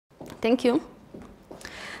Thank you.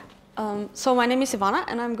 So my name is Ivana,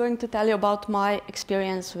 and I'm going to tell you about my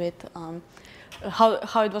experience with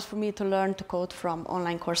how it was for me to learn to code from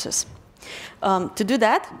online courses. To do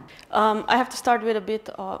that, I have to start with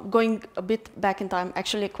going a bit back in time,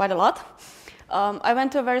 actually quite a lot. I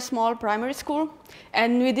went to a very small primary school,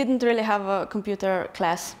 and we didn't really have a computer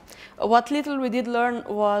class. What little we did learn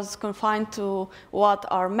was confined to what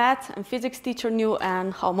our math and physics teacher knew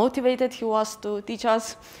and how motivated he was to teach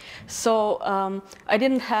us. So I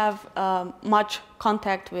didn't have much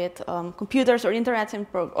contact with computers or internet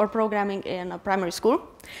or programming in primary school.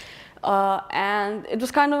 And it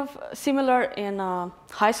was kind of similar in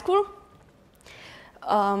high school.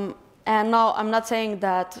 And now I'm not saying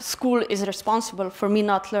that school is responsible for me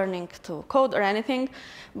not learning to code or anything,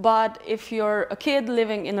 but if you're a kid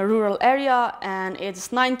living in a rural area and it's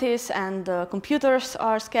 90s and the computers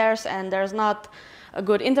are scarce and there's not a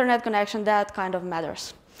good internet connection, that kind of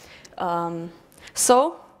matters. It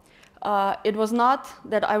was not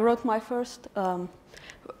that I wrote my first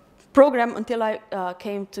program until I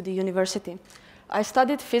came to the university. I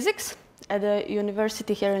studied physics at the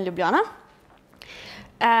university here in Ljubljana.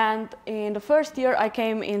 And in the first year, I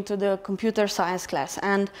came into the computer science class.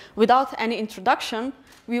 And without any introduction,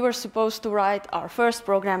 we were supposed to write our first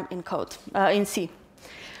program in code, in C.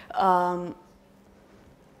 I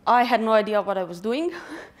had no idea what I was doing.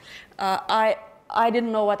 I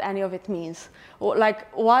didn't know what any of it means.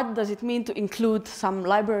 Like, what does it mean to include some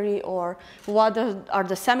library? Or what are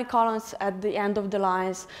the semicolons at the end of the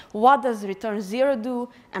lines? What does return 0 do?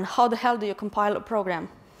 And how the hell do you compile a program?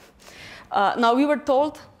 Now, we were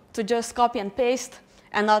told to just copy and paste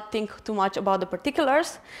and not think too much about the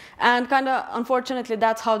particulars. And kind of, unfortunately,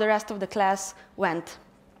 that's how the rest of the class went.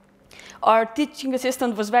 Our teaching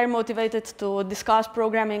assistant was very motivated to discuss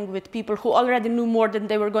programming with people who already knew more than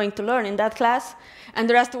they were going to learn in that class. And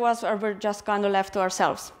the rest of us were just kind of left to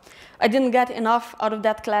ourselves. I didn't get enough out of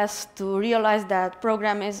that class to realize that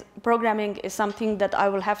programming is something that I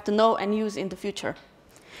will have to know and use in the future.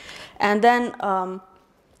 And then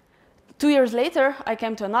 2 years later, I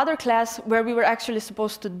came to another class where we were actually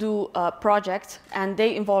supposed to do projects, and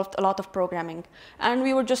they involved a lot of programming. And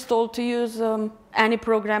we were just told to use any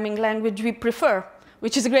programming language we prefer,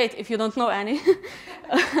 which is great if you don't know any.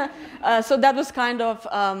 So that was kind of,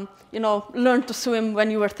 learn to swim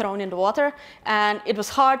when you were thrown in the water. And it was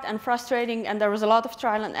hard and frustrating, and there was a lot of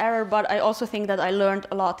trial and error, but I also think that I learned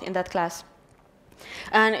a lot in that class.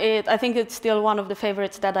 And I think it's still one of the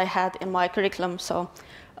favorites that I had in my curriculum. So.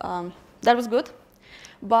 That was good.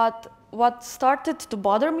 But what started to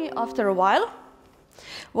bother me after a while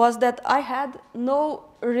was that I had no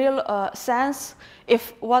real sense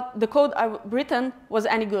if what the code I've written was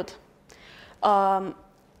any good.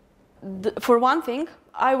 For one thing,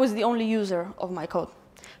 I was the only user of my code.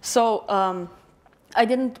 So I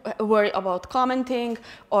didn't worry about commenting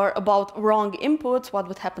or about wrong inputs, what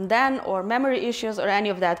would happen then, or memory issues, or any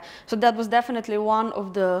of that. So that was definitely one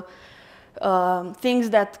of the things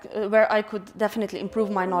where I could definitely improve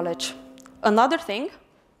my knowledge. Another thing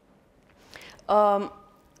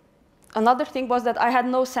was that I had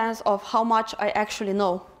no sense of how much I actually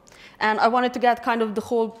know, and I wanted to get kind of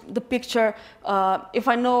the picture. If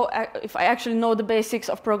I actually know the basics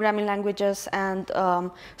of programming languages, and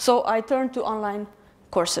so I turned to online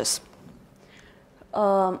courses.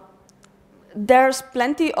 There's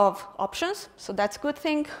plenty of options, so that's a good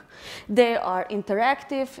thing. They are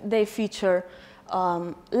interactive, they feature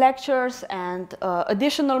lectures, and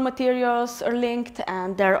additional materials are linked,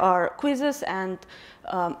 and there are quizzes and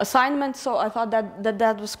assignments, so I thought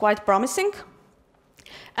that was quite promising.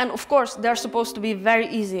 And of course, they're supposed to be very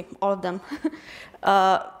easy, all of them.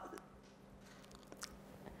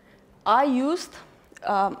 I used,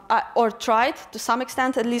 or tried to some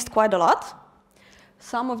extent, at least quite a lot.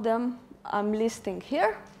 Some of them I'm listing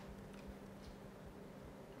here.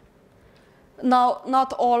 Now,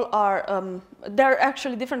 not all are, there are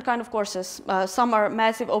actually different kind of courses. Some are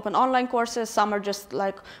massive open online courses, some are just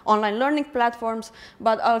like online learning platforms,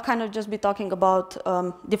 but I'll kind of just be talking about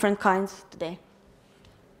different kinds today.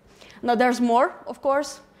 Now, there's more, of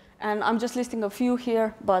course, and I'm just listing a few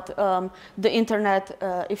here, but the internet,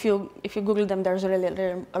 if you Google them, there's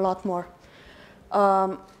really a lot more.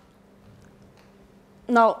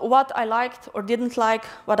 Now, what I liked or didn't like,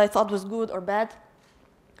 what I thought was good or bad.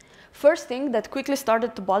 First thing that quickly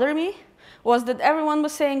started to bother me was that everyone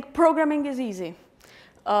was saying programming is easy,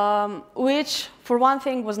 which, for one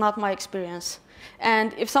thing, was not my experience.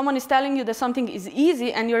 And if someone is telling you that something is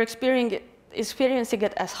easy and you're experiencing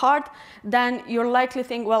it as hard, then you're likely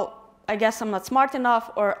think, well, I guess I'm not smart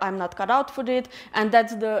enough, or I'm not cut out for it, and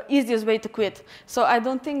that's the easiest way to quit. So I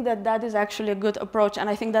don't think that that is actually a good approach, and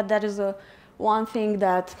I think that that is one thing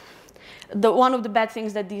that one of the bad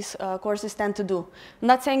things that these courses tend to do. I'm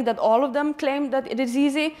not saying that all of them claim that it is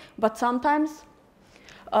easy, but sometimes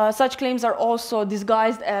such claims are also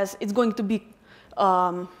disguised as it's going to be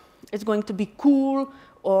cool,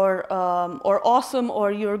 or awesome,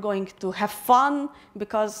 or you're going to have fun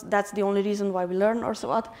because that's the only reason why we learn, or so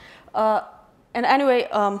what. And anyway,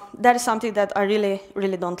 that is something that I really,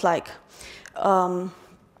 really don't like.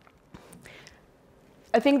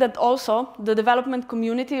 I think that also the development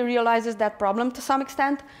community realizes that problem to some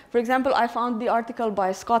extent. For example, I found the article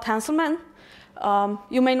by Scott Hanselman.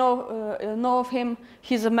 You may know of him.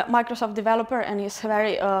 He's a Microsoft developer, and he's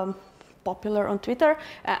very popular on Twitter.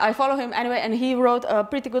 I follow him anyway, and he wrote a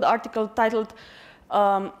pretty good article titled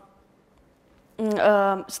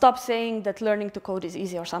Stop Saying That Learning to Code is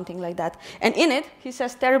Easy, or something like that. And in it, he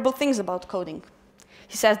says terrible things about coding.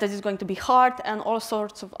 He says that it's going to be hard and all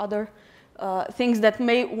sorts of other things that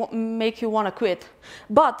may make you want to quit.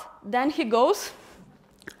 But then he goes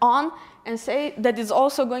on and say that it's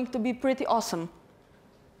also going to be pretty awesome.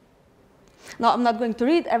 Now, I'm not going to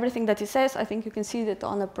read everything that he says. I think you can see it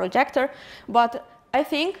on a projector. But I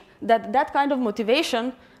think that that kind of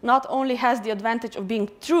motivation not only has the advantage of being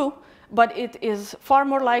true, but it is far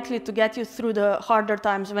more likely to get you through the harder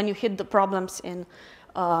times when you hit the problems in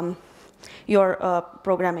your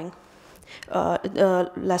programming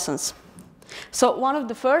lessons. So one of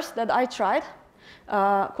the first that I tried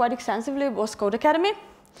quite extensively was Code Academy.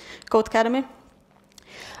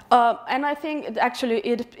 And I think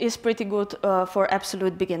it is pretty good for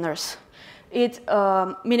absolute beginners. It's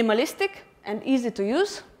minimalistic and easy to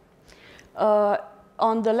use.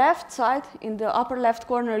 On the left side, in the upper left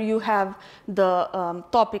corner, you have the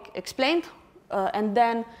topic explained, and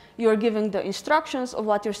then you're given the instructions of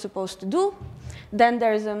what you're supposed to do. Then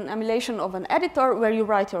there is an emulation of an editor where you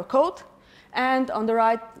write your code. And on the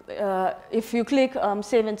right, if you click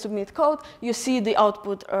Save and Submit Code, you see the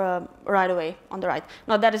output right away on the right.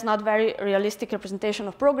 Now, that is not a very realistic representation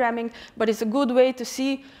of programming, but it's a good way to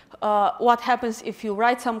see what happens if you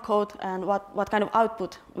write some code and what kind of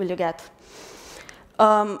output will you get.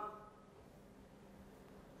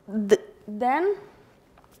 Then,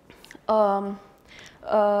 I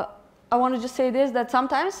want to just say this, that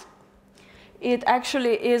sometimes it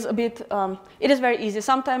actually is a bit, it is very easy.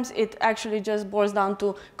 Sometimes it actually just boils down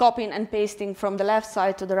to copying and pasting from the left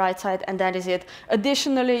side to the right side, and that is it.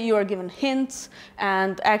 Additionally, you are given hints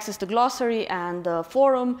and access to glossary and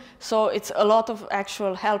forum, so it's a lot of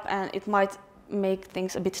actual help, and it might make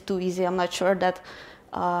things a bit too easy. I'm not sure that,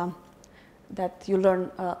 that you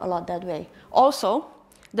learn a lot that way. Also,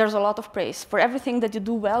 there's a lot of praise. For everything that you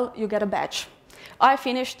do well, you get a badge. I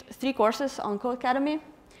finished 3 courses on Code Academy,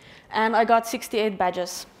 and I got 68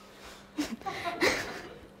 badges.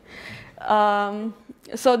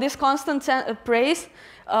 So this constant praise,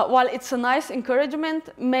 while it's a nice encouragement,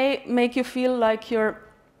 may make you feel like you're,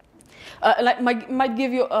 might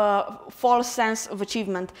give you a false sense of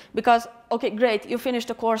achievement. Because, okay, great, you finished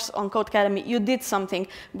a course on Code Academy, you did something,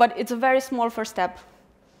 but it's a very small first step.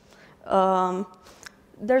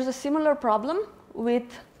 There's a similar problem with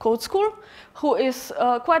Code School, who is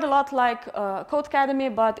quite a lot like Code Academy,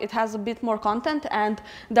 but it has a bit more content, and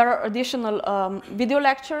there are additional video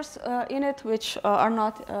lectures in it, which are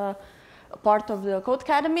not part of the Code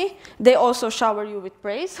Academy. They also shower you with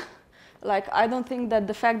praise. Like, I don't think that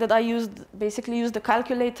the fact that I basically used the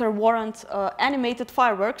calculator warrants animated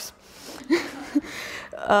fireworks,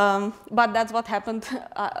 but that's what happened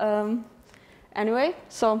anyway.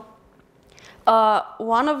 So.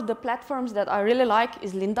 One of the platforms that I really like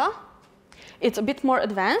is Lynda. It's a bit more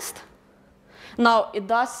advanced. Now, it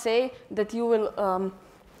does say that you will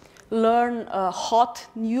learn a hot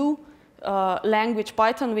new language,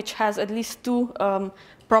 Python, which has at least 2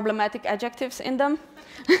 problematic adjectives in them.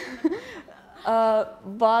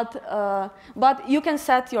 But you can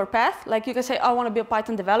set your path. Like, you can say, I want to be a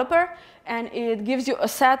Python developer, and it gives you a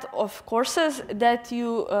set of courses that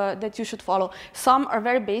you should follow. Some are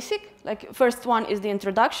very basic. Like, first one is the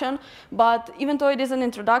introduction, but even though it is an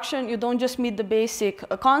introduction, you don't just meet the basic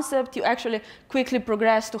concept, you actually quickly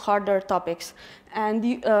progress to harder topics. And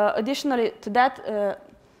additionally to that,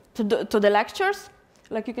 to the lectures,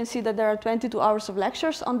 like you can see that there are 22 hours of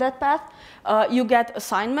lectures on that path. You get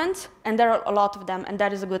assignments, and there are a lot of them, and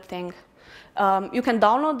that is a good thing. You can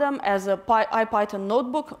download them as a IPython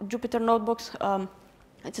notebook, Jupyter notebooks,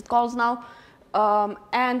 as it calls now.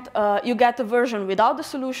 And you get a version without the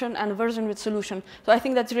solution and a version with solution. So I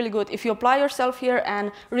think that's really good. If you apply yourself here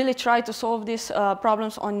and really try to solve these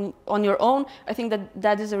problems on your own, I think that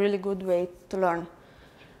that is a really good way to learn.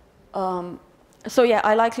 So yeah,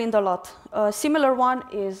 I like Lint a lot. A similar one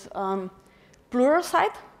is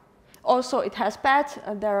Pluralsight. Also, it has paths.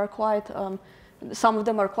 There are quite, some of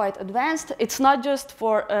them are quite advanced. It's not just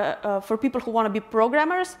for people who want to be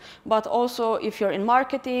programmers, but also if you're in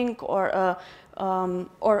marketing or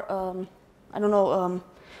I don't know,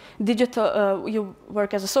 digital, you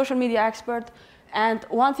work as a social media expert. And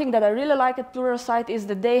one thing that I really like at Pluralsight is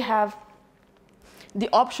that they have the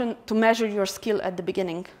option to measure your skill at the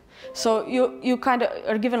beginning. So you kind of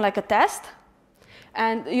are given like a test,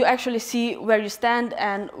 and you actually see where you stand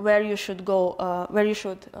and where you should go,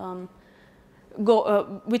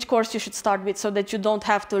 which course you should start with, so that you don't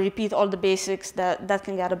have to repeat all the basics. That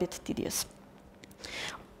can get a bit tedious.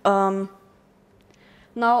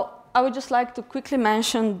 Now, I would just like to quickly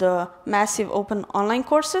mention the massive open online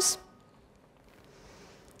courses.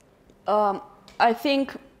 I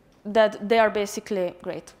think that they are basically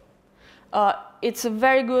great. It's a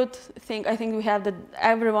very good thing. I think we have that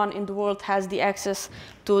everyone in the world has the access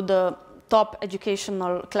to the top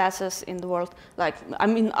educational classes in the world. Like, I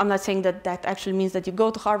mean, I'm not saying that that actually means that you go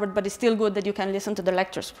to Harvard, but it's still good that you can listen to the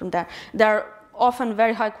lectures from there. They're often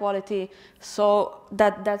very high quality, so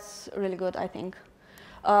that's really good, I think.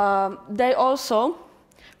 They also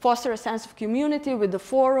foster a sense of community with the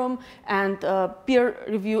forum and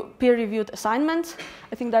peer-reviewed assignments.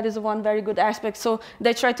 I think that is one very good aspect. So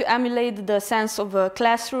they try to emulate the sense of a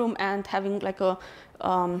classroom and having like a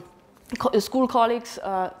school colleagues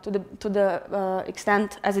to the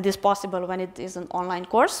extent as it is possible when it is an online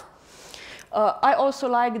course. I also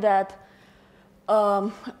like that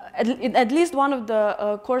at least one of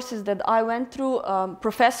the courses that I went through,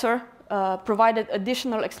 professor provided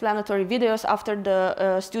additional explanatory videos after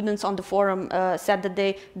the students on the forum said that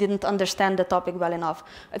they didn't understand the topic well enough.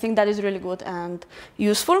 I think that is really good and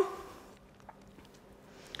useful.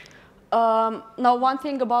 Now, one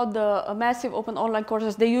thing about the massive open online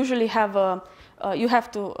courses, they usually have you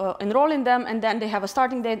have to enroll in them, and then they have a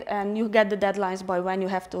starting date, and you get the deadlines by when you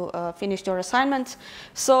have to finish your assignments.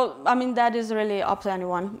 So, I mean, that is really up to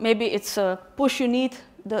anyone. Maybe it's a push you need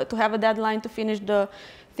to have a deadline to finish the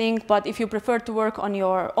thing, but if you prefer to work on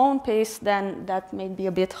your own pace, then that may be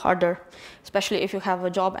a bit harder, especially if you have a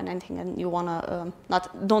job and anything, and you wanna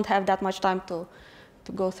don't have that much time to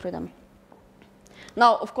go through them.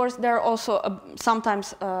 Now, of course, there are also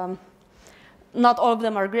sometimes not all of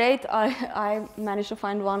them are great. I managed to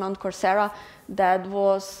find one on Coursera that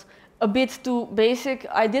was a bit too basic.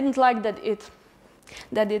 I didn't like that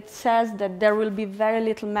it says that there will be very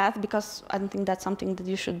little math, because I don't think that's something that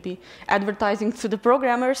you should be advertising to the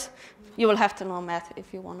programmers. You will have to know math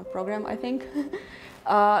if you want to program, I think.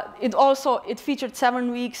 It featured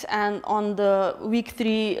 7 weeks, and on the week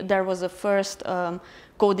 3 there was a first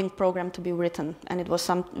coding program to be written, and it was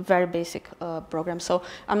some very basic program. So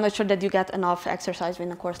I'm not sure that you get enough exercise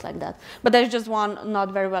in a course like that. But there's just one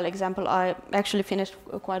not very well example. I actually finished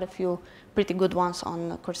quite a few pretty good ones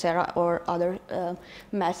on Coursera or other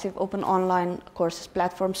massive open online courses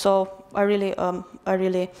platforms. So I really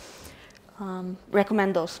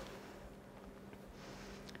recommend those.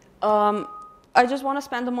 I just want to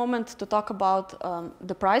spend a moment to talk about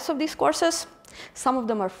the price of these courses. Some of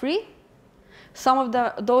them are free. Some of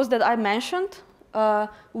those that I mentioned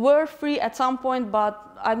were free at some point, but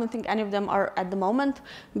I don't think any of them are at the moment.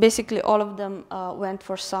 Basically, all of them went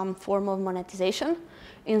for some form of monetization.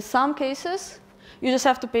 In some cases, you just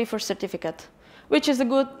have to pay for certificate, which is a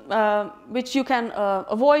good, which you can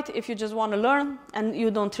avoid if you just want to learn and you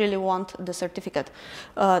don't really want the certificate.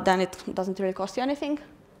 Then it doesn't really cost you anything.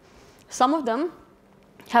 Some of them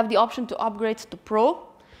have the option to upgrade to Pro,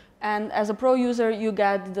 and as a Pro user, you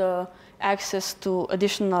get the access to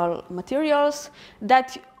additional materials.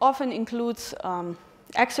 That often includes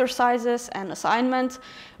exercises and assignments,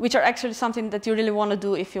 which are actually something that you really want to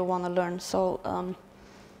do if you want to learn. So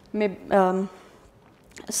maybe the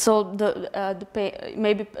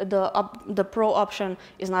Pro option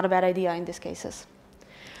is not a bad idea in these cases.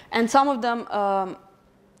 And some of them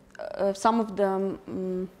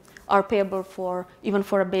are payable even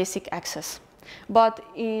for a basic access. But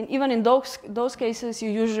even in those cases,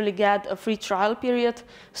 you usually get a free trial period,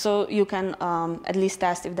 so you can at least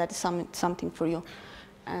test if that is something for you.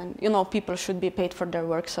 And people should be paid for their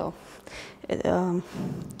work, so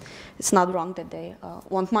it's not wrong that they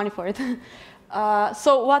want money for it.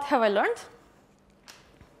 So what have I learned?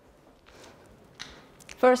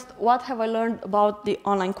 First, what have I learned about the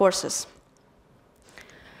online courses?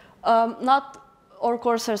 Not all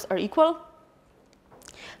courses are equal.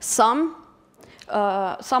 Some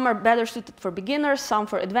are better suited for beginners, some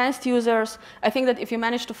for advanced users. I think that if you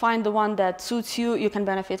manage to find the one that suits you, you can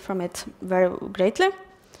benefit from it very greatly.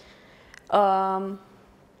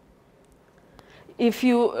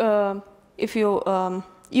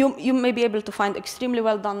 You may be able to find extremely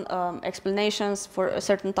well done explanations for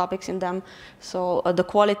certain topics in them, so the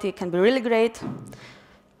quality can be really great.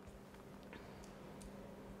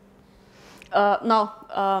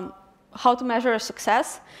 Now, how to measure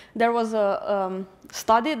success? There was a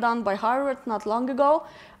study done by Harvard not long ago,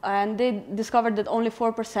 and they discovered that only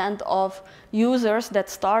 4% of users that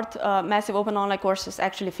start massive open online courses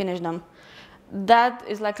actually finish them. That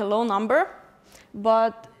is like a low number,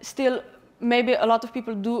 but still, maybe a lot of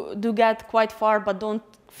people do get quite far but don't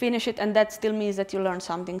finish it, and that still means that you learn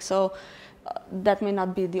something. So that may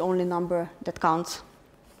not be the only number that counts.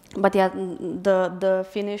 But yeah, the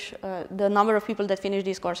number of people that finish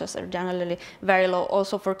these courses are generally very low,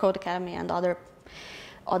 also for Code Academy and other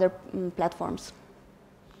platforms.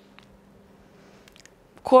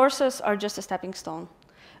 Courses are just a stepping stone.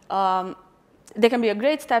 They can be a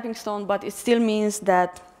great stepping stone, but it still means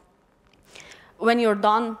that when you're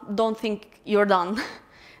done, don't think you're done.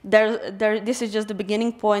 This is just the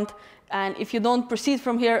beginning point, and if you don't proceed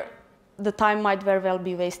from here, the time might very well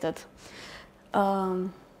be wasted.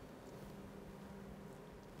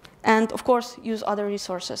 And of course, use other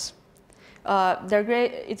resources. They're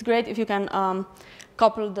great. It's great if you can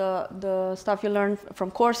couple the stuff you learn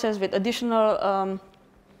from courses with additional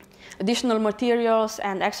materials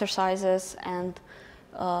and exercises and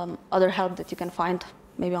other help that you can find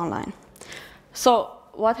maybe online. So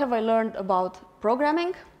what have I learned about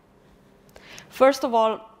programming? First of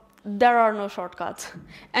all, there are no shortcuts.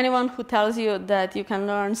 Anyone who tells you that you can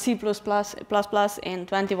learn C++ in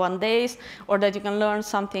 21 days or that you can learn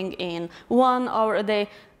something in 1 hour a day,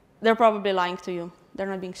 they're probably lying to you. They're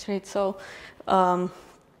not being straight. So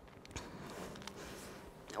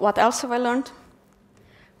what else have I learned?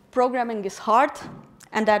 Programming is hard,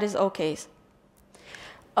 and that is okay.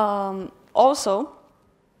 Also,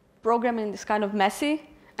 programming is kind of messy,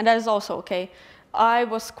 and that is also okay. I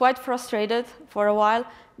was quite frustrated for a while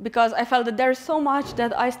because I felt that there is so much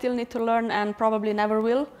that I still need to learn and probably never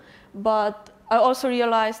will. But I also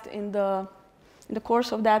realized in the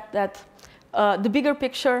course of that the bigger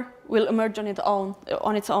picture will emerge on its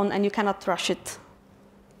own, and you cannot rush it.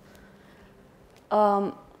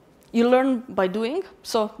 You learn by doing,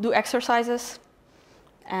 so do exercises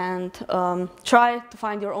and try to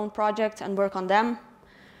find your own projects and work on them.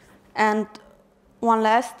 And one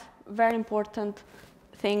last very important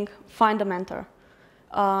thing, find a mentor.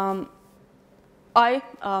 I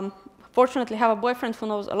fortunately have a boyfriend who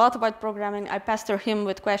knows a lot about programming. I pester him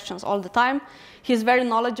with questions all the time. He's very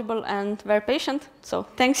knowledgeable and very patient, so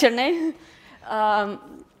thanks, Yerney.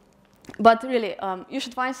 But really, you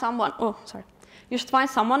should find someone, you should find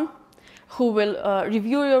someone who will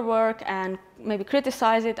review your work and maybe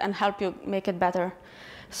criticize it and help you make it better.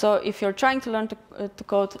 So if you're trying to learn to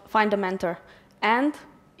code, find a mentor. And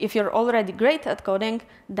if you're already great at coding,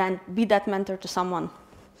 then be that mentor to someone.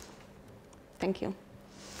 Thank you.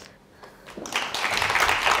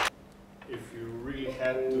 If you really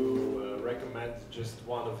had to recommend just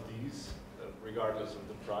one of these, regardless of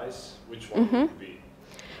the price, which one would it be?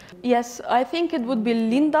 Yes, I think it would be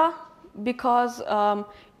Linda, because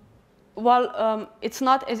while it's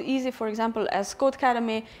not as easy, for example, as Code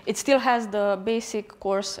Academy, it still has the basic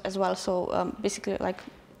course as well. So basically, like,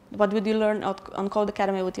 what would you learn on Code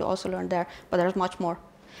Academy would you also learn there, but there's much more.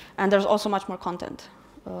 And there's also much more content.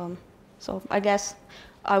 So I guess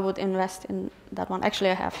I would invest in that one.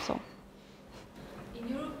 Actually, I have, so. In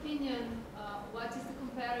your opinion, what is the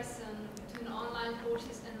comparison between online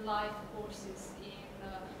courses and live courses in,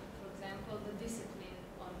 for example, the discipline?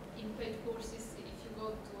 In paid courses, if you go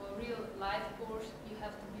to a real live course, you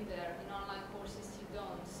have to be there. In online courses, you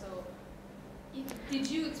don't. So did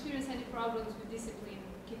you experience any problems with discipline,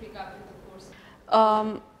 keeping up with the course?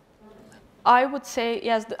 I would say,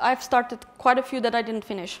 yes, I've started quite a few that I didn't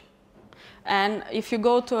finish. And if you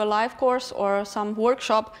go to a live course or some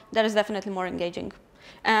workshop, that is definitely more engaging.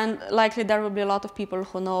 And likely there will be a lot of people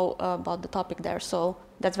who know about the topic there, so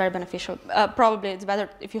that's very beneficial. Probably it's better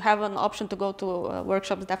if you have an option to go to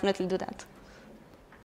workshops, definitely do that.